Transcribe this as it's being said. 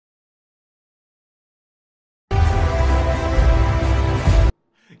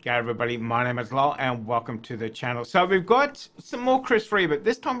G'day everybody, my name is Lowell and welcome to the channel. So we've got some more Chris REA, but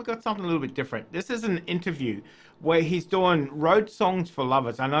this time we've got something a little bit different. This is an interview where he's doing road songs for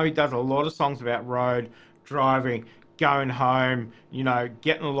lovers. I know he does a lot of songs about road, driving, going home, you know,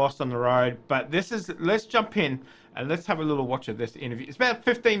 getting lost on the road. But this is, let's jump in and let's have a little watch of this interview. It's about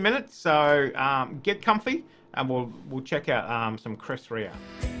 15 minutes, so get comfy and we'll check out some Chris REA.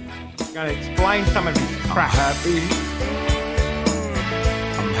 I'm going to explain some of his tracks.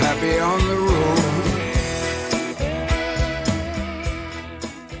 I'm happy on the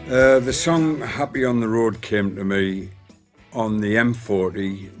road. The song Happy on the Road came to me on the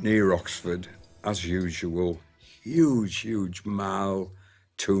M40 near Oxford, as usual. Huge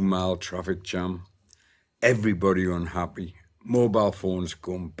 2-mile traffic jam. Everybody unhappy. Mobile phones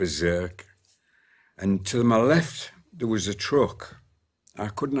going berserk. And to my left, there was a truck. I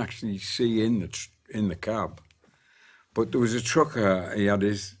couldn't actually see in the cab. But there was a trucker, he had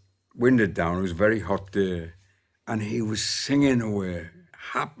his window down, it was a very hot day, and he was singing away,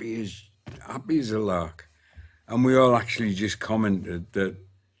 happy as a lark. And we all actually just commented that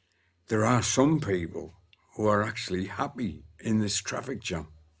there are some people who are actually happy in this traffic jam.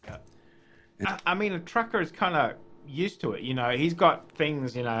 I mean, a trucker is kind of used to it, you know, he's got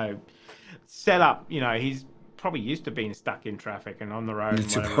things, you know, set up, you know, he's probably used to being stuck in traffic and on the road. And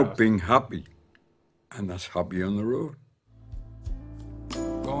it's about being happy, and that's happy on the road.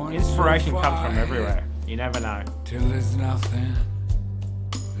 Inspiration comes from everywhere. You never know. Till there's nothing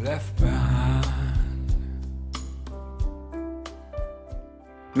left behind.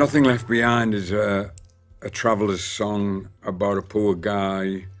 Nothing Left Behind is a traveller's song about a poor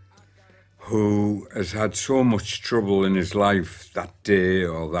guy who has had so much trouble in his life that day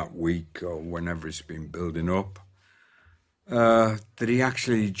or that week or whenever it's been building up, that he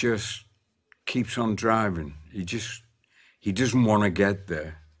actually just keeps on driving. He doesn't want to get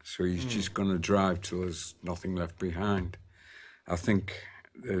there, so he's just going to drive till there's nothing left behind. I think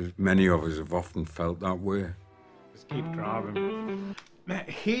many of us have often felt that way. Just keep driving. Man,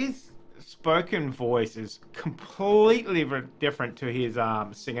 his spoken voice is completely different to his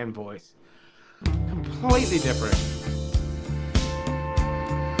singing voice. Completely different.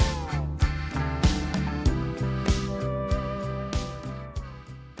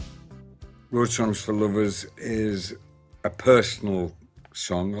 Road Songs for Lovers is a personal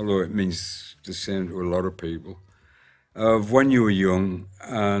song, although it means the same to a lot of people. Of when you were young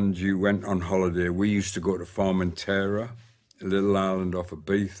and you went on holiday, we used to go to Formentera, a little island off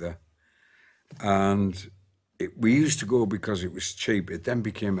Ibiza, and we used to go because it was cheap. It then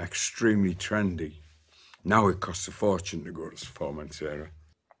became extremely trendy. Now it costs a fortune to go to Formentera.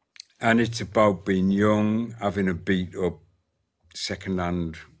 And it's about being young, having a beat-up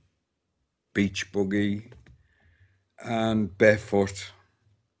second-hand beach buggy and barefoot.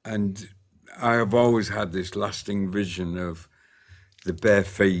 And I have always had this lasting vision of the bare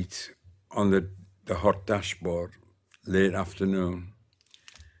feet on the hot dashboard, late afternoon.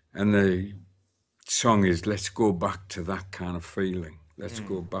 And the song is, let's go back to that kind of feeling. Let's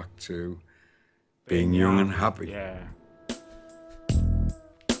go back to being young and happy. Yeah.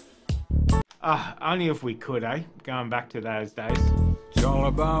 Only if we could, eh? Going back to those days. It's all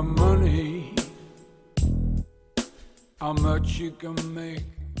about money, how much you can make,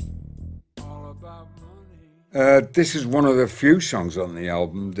 all about money. This is one of the few songs on the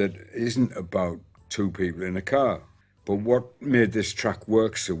album that isn't about two people in a car. But what made this track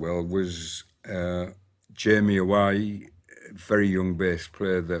work so well was Jamie Hawaii, a very young bass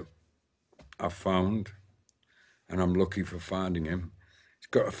player that I found, and I'm lucky for finding him. He's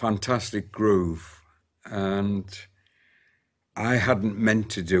got a fantastic groove, and I hadn't meant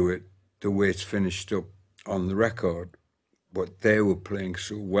to do it the way it's finished up on the record, but they were playing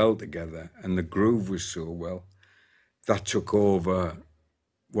so well together and the groove was so well, that took over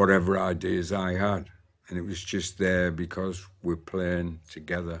whatever ideas I had. And it was just there because we're playing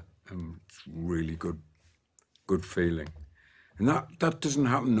together, and it's really good feeling. And that doesn't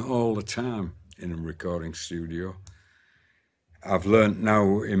happen all the time in a recording studio. I've learnt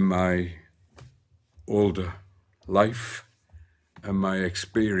now in my older life and my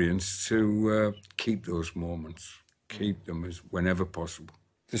experience to keep those moments, keep them as whenever possible.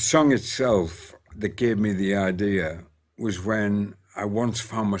 The song itself that gave me the idea was when I once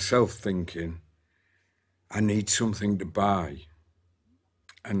found myself thinking, I need something to buy.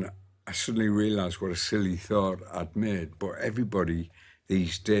 And I suddenly realised what a silly thought I'd made. But everybody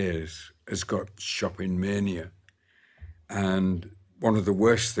these days has got shopping mania. And one of the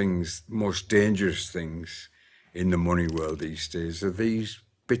worst things, most dangerous things in the money world these days are these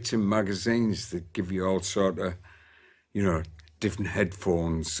bits in magazines that give you all sort of, you know, different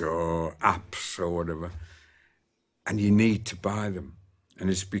headphones or apps or whatever, and you need to buy them, and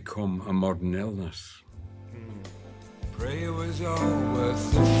it's become a modern illness. Pray it was all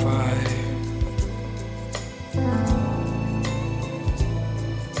worth the fight.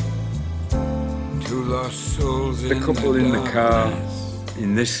 Two lost souls. The couple in the car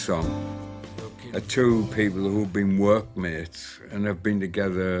in this song are two people who've been workmates and have been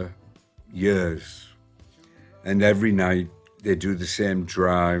together years. And every night they do the same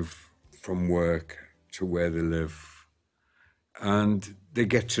drive from work to where they live. And they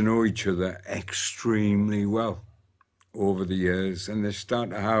get to know each other extremely well over the years. And they start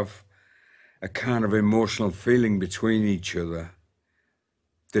to have a kind of emotional feeling between each other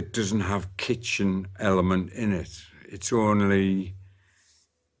that doesn't have kitchen element in it. It's only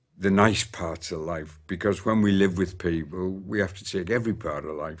the nice parts of life, because when we live with people, we have to take every part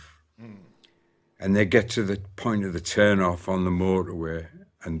of life. And they get to the point of the turn-off on the motorway,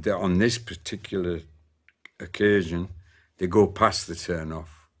 and on this particular occasion, they go past the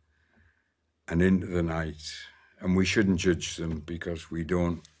turn-off and into the night. And we shouldn't judge them, because we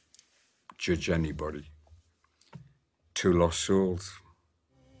don't judge anybody. Two lost souls.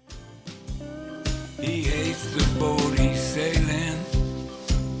 He hates the boat he's sailing,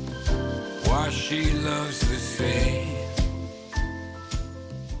 while she loves the sea.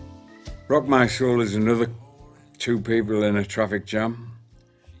 Rock My Soul is another two people in a traffic jam,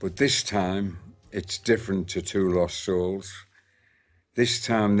 but this time it's different to Two Lost Souls. This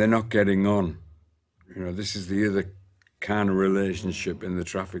time they're not getting on. You know, this is the other kind of relationship in the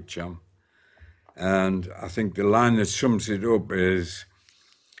traffic jam. And I think the line that sums it up is,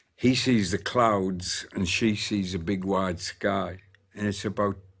 he sees the clouds and she sees a big wide sky. And it's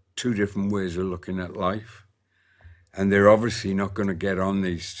about two different ways of looking at life. And they're obviously not going to get on,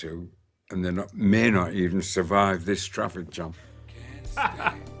 these two. And they may not even survive this traffic jam.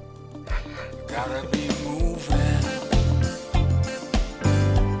 Gotta be moving.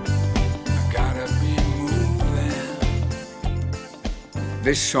 Gotta be moving.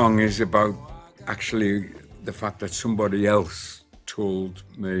 This song is about actually the fact that somebody else told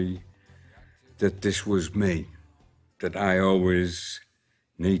me that this was me, that I always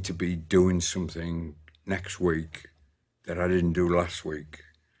need to be doing something next week that I didn't do last week.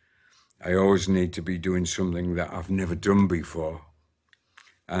 I always need to be doing something that I've never done before.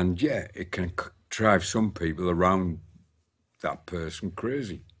 And yeah, it can drive some people around that person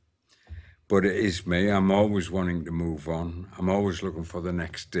crazy. But it is me. I'm always wanting to move on. I'm always looking for the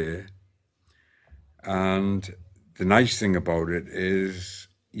next day. And the nice thing about it is,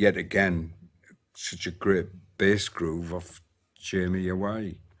 yet again, such a great bass groove of Jamie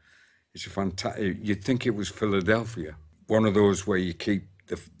Away. It's a fantastic, you'd think it was Philadelphia. One of those where you keep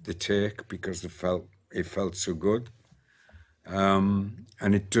the take because it felt so good. And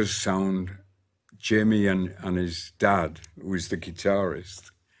it does sound, Jamie and his dad, who is the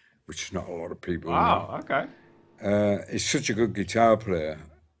guitarist, which not a lot of people know. Wow, okay. Is such a good guitar player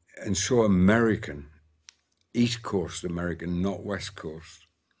and so American, East Coast American, not West Coast.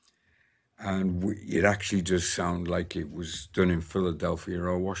 And it actually does sound like it was done in Philadelphia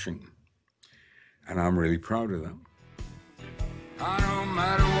or Washington. And I'm really proud of that. No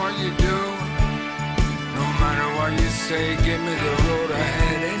matter what you do, no matter what you say, give me the road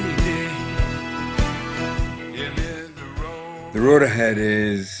ahead any day. Give me the road. The road ahead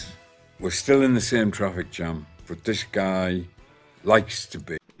is, we're still in the same traffic jam, but this guy likes to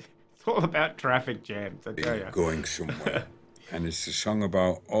be It's all about traffic jams, I tell you. going somewhere. And it's a song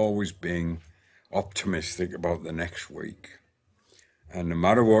about always being optimistic about the next week. And no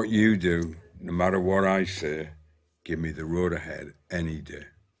matter what you do, no matter what I say, give me the road ahead any day.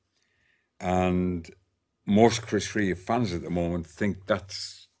 And most Chris Rea fans at the moment think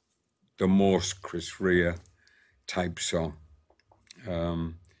that's the most Chris Rea type song.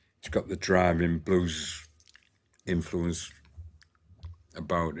 It's got the driving blues influence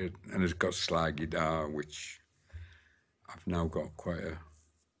about it, and it's got slide guitar, which I've now got quite a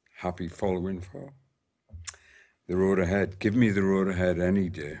happy following for. The road ahead, give me the road ahead any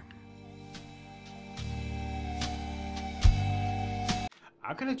day.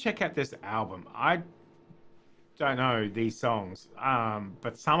 I'm going to check out this album. I don't know these songs,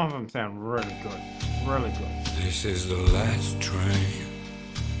 but some of them sound really good. Really good. This is the last train.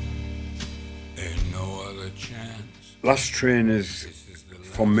 Ain't no other chance. Last Train is,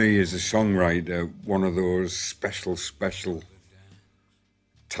 for me as a songwriter, one of those special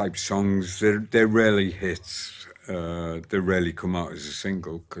type songs. They're rarely hits. They rarely come out as a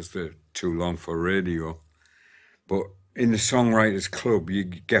single because they're too long for radio. But in the Songwriters Club, you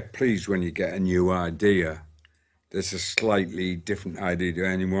get pleased when you get a new idea there's a slightly different idea to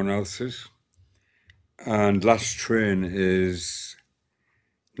anyone else's. And last train is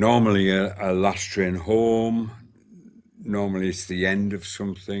normally a last train home. Normally it's the end of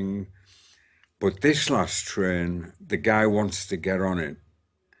something. But this last train, the guy wants to get on it.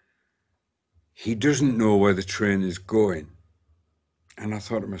 He doesn't know where the train is going. And I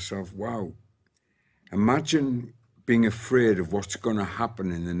thought to myself, wow, imagine being afraid of what's going to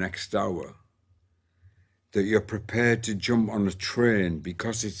happen in the next hour, that you're prepared to jump on a train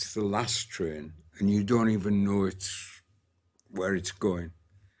because it's the last train and you don't even know where it's going.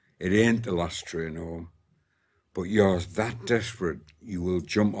 It ain't the last train home, but you're that desperate you will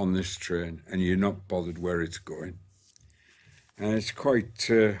jump on this train and you're not bothered where it's going. And it's quite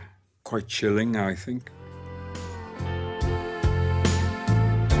chilling, I think.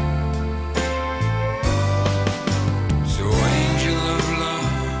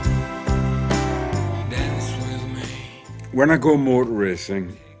 When I go motor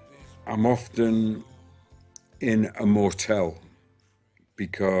racing, I'm often in a motel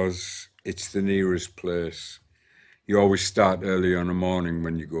because it's the nearest place. You always start early on the morning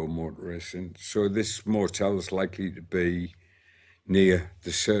when you go motor racing. So this motel is likely to be near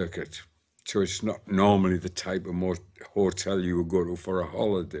the circuit. So it's not normally the type of hotel you would go to for a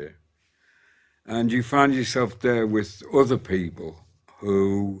holiday. And you find yourself there with other people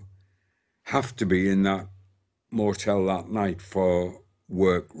who have to be in that motel that night for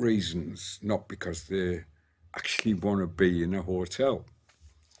work reasons, not because they actually want to be in a hotel.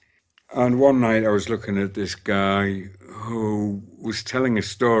 And one night I was looking at this guy who was telling a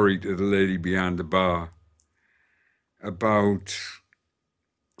story to the lady behind the bar about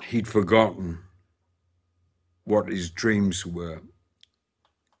he'd forgotten what his dreams were.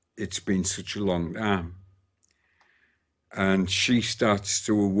 It's been such a long time. And she starts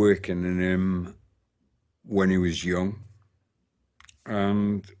to awaken in him when he was young.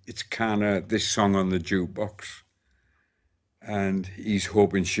 And it's kind of this song on the jukebox. And he's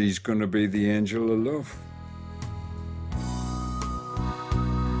hoping she's going to be the angel of love.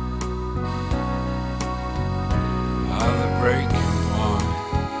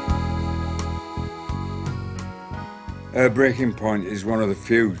 Breaking Point is one of the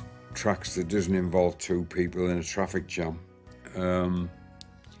few tracks that doesn't involve two people in a traffic jam.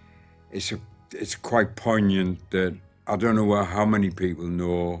 It's quite poignant that I don't know how many people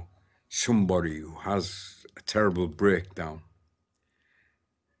know somebody who has a terrible breakdown,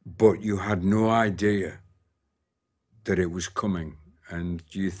 but you had no idea that it was coming, and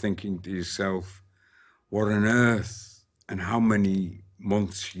you're thinking to yourself, what on earth and how many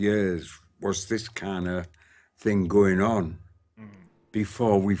months, years was this kind of thing going on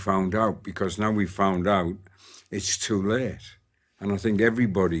before we found out? Because now we found out, it's too late. And I think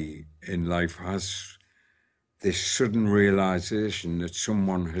everybody in life has this sudden realization that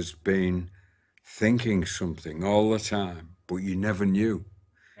someone has been thinking something all the time, but you never knew.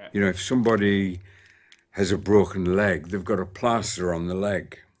 Yeah. You know, if somebody has a broken leg, they've got a plaster on the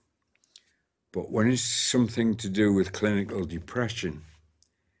leg. But when it's something to do with clinical depression,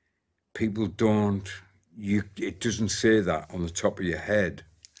 people don't, it doesn't say that on the top of your head,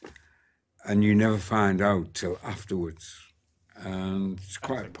 and you never find out till afterwards. And it's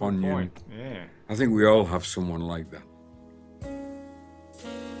quite poignant. Yeah. I think we all have someone like that.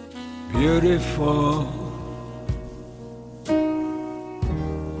 Beautiful,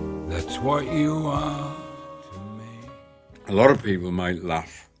 that's what you are to me. A lot of people might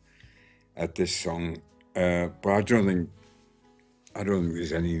laugh at this song, but I don't think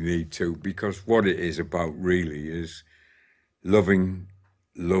there's any need to, because what it is about really is love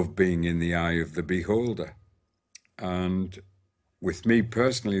being in the eye of the beholder. And with me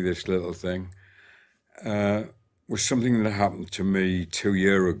personally, this little thing was something that happened to me 2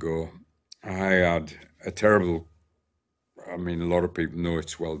 years ago. I had a terrible, a lot of people know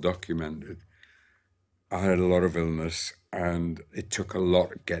it's well documented. I had a lot of illness and it took a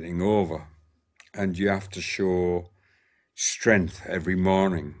lot getting over. And you have to show strength every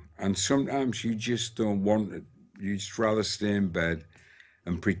morning. And sometimes you just don't want it. You'd just rather stay in bed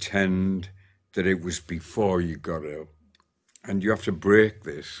and pretend that it was before you got ill. And you have to break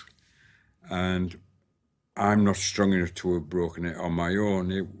this. And I'm not strong enough to have broken it on my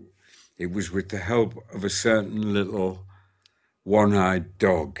own. It was with the help of a certain little one-eyed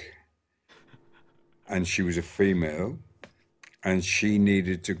dog. And she was a female. And she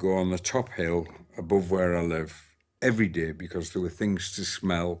needed to go on the top hill above where I live every day because there were things to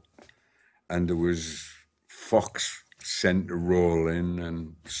smell. And there was fox scent to roll in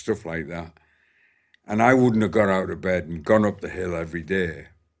and stuff like that. And I wouldn't have got out of bed and gone up the hill every day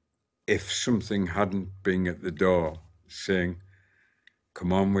if something hadn't been at the door saying,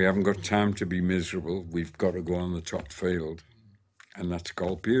 come on, we haven't got time to be miserable, we've got to go on the top field. And that's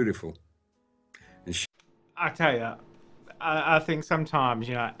called Beautiful. I tell you, I think sometimes,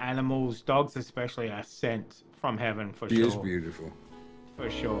 you know, animals, dogs especially, are sent from heaven for She sure. is beautiful. For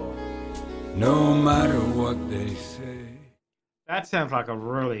sure. No matter what they say. That sounds like a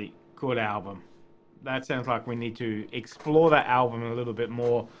really good album. That sounds like we need to explore that album a little bit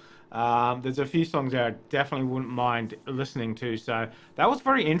more. There's a few songs that I definitely wouldn't mind listening to. So that was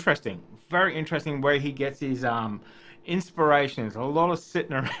very interesting. Very interesting where he gets his inspirations. A lot of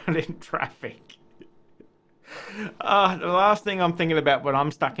sitting around in traffic. The last thing I'm thinking about when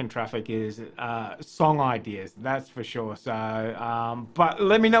I'm stuck in traffic is song ideas. That's for sure. So, but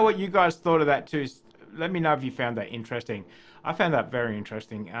let me know what you guys thought of that too. Let me know if you found that interesting. I found that very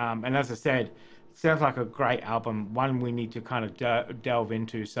interesting. And as I said, sounds like a great album, one we need to kind of delve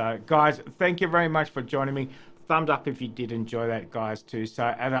into. So, guys, thank you very much for joining me. Thumbs up if you did enjoy that, guys, too.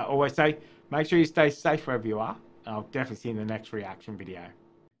 So, as I always say, make sure you stay safe wherever you are. I'll definitely see you in the next reaction video.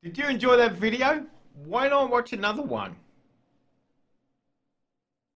 Did you enjoy that video? Why not watch another one?